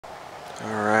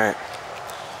Alright,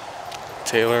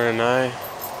 Taylor and I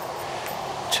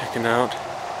checking out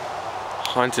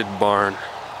Haunted Barn.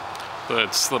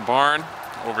 It's the barn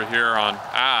over here on,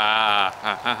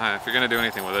 if you're gonna do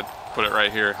anything with it, put it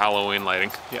right here, Halloween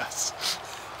lighting. Yes.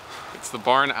 It's the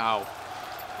barn owl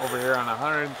over here on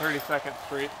 132nd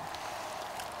Street.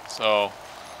 So,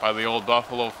 by the old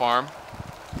Buffalo Farm.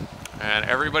 And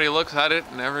everybody looks at it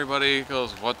and everybody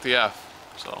goes, what the F?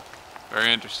 So,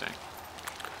 very interesting.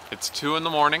 It's 2 in the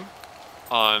morning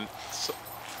on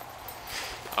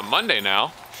a Monday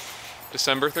now,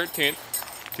 December 13th,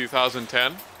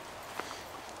 2010.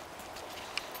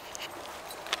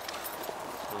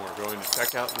 And we're going to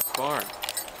check out this barn.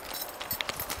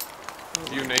 A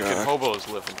few naked hobos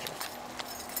live in here.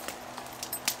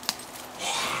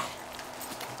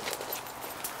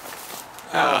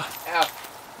 F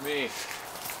me.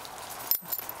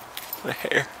 My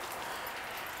hair.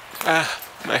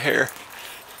 My hair.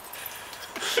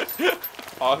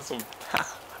 Awesome.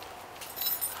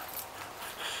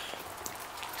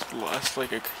 Lost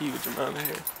like a huge amount of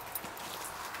hair.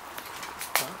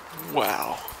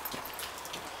 Wow.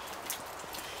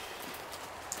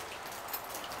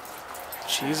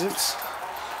 Cheez-Its?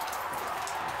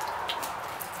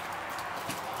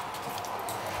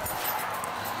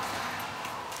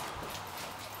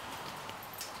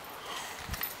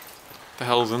 What the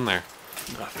hell's in there?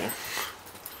 Nothing.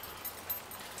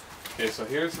 Okay, so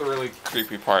here's the really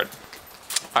creepy part.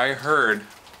 I heard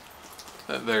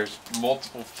that there's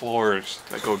multiple floors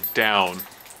that go down.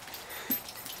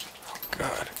 Oh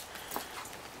God.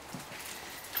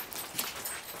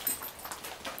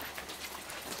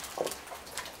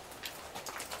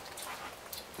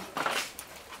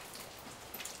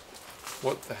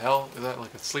 What the hell? Is that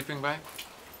like a sleeping bag?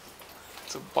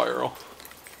 It's a viral.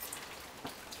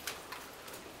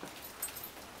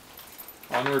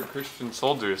 Onward Christian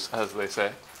soldiers, as they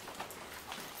say.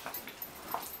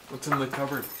 What's in the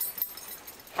cupboard?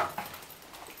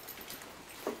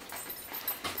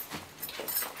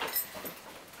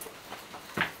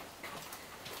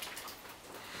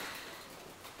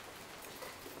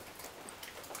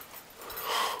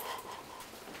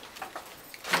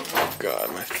 Oh God,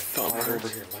 my thumb Light hurts.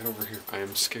 over here, light over here. I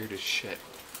am scared as shit.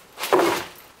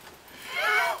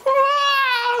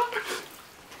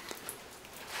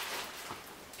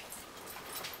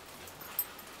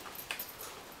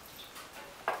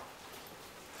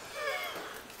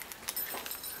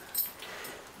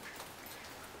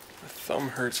 My thumb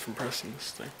hurts from pressing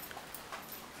this thing.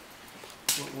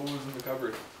 What was in the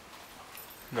cupboard?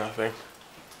 Nothing.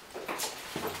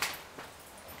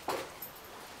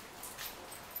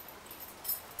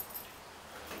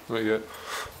 Wait yet.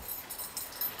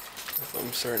 My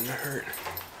thumb's starting to hurt.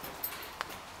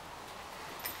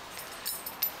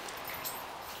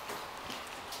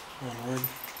 Onward.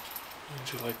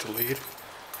 Would you like to lead?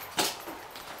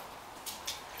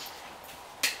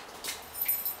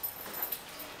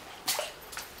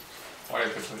 Why did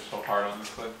you push so hard on this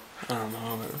thing? I don't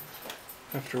know, but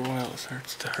after a while it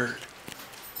starts to hurt.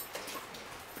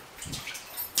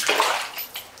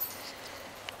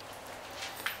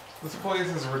 This place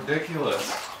is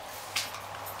ridiculous.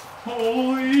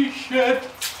 Holy shit!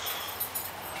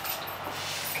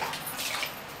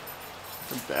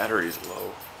 The battery's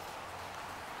low.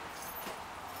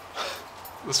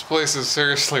 This place is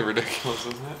seriously ridiculous,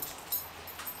 isn't it?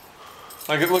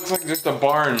 Like, it looks like just a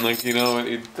barn, like, you know,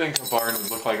 you'd think a barn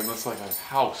would look like, it looks like a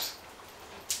house.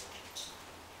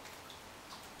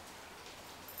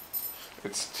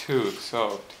 It's too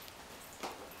soaked.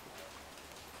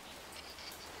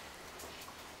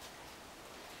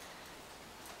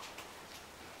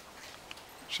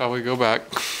 Shall we go back?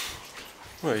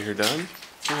 Well, you're done? You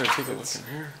gotta take a look in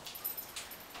here.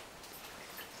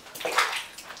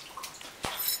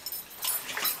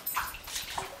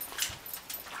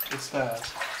 What's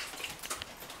that?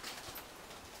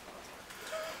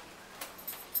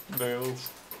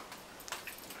 Nails.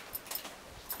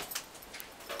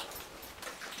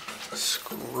 A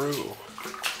screw.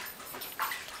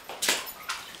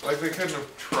 Like they couldn't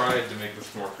have tried to make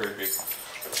this more creepy.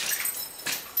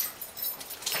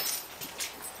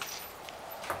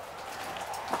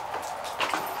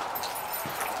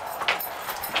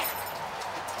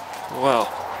 Well,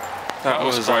 that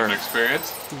was quite our an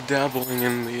experience. dabbling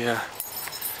in the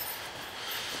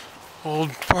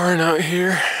old barn out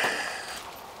here.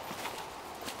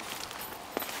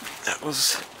 That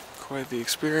was quite the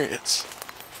experience.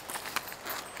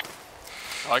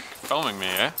 Like filming me,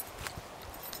 eh?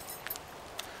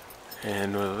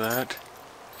 And with that,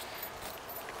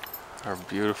 our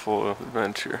beautiful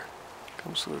adventure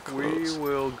comes to a close. We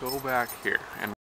will go back here and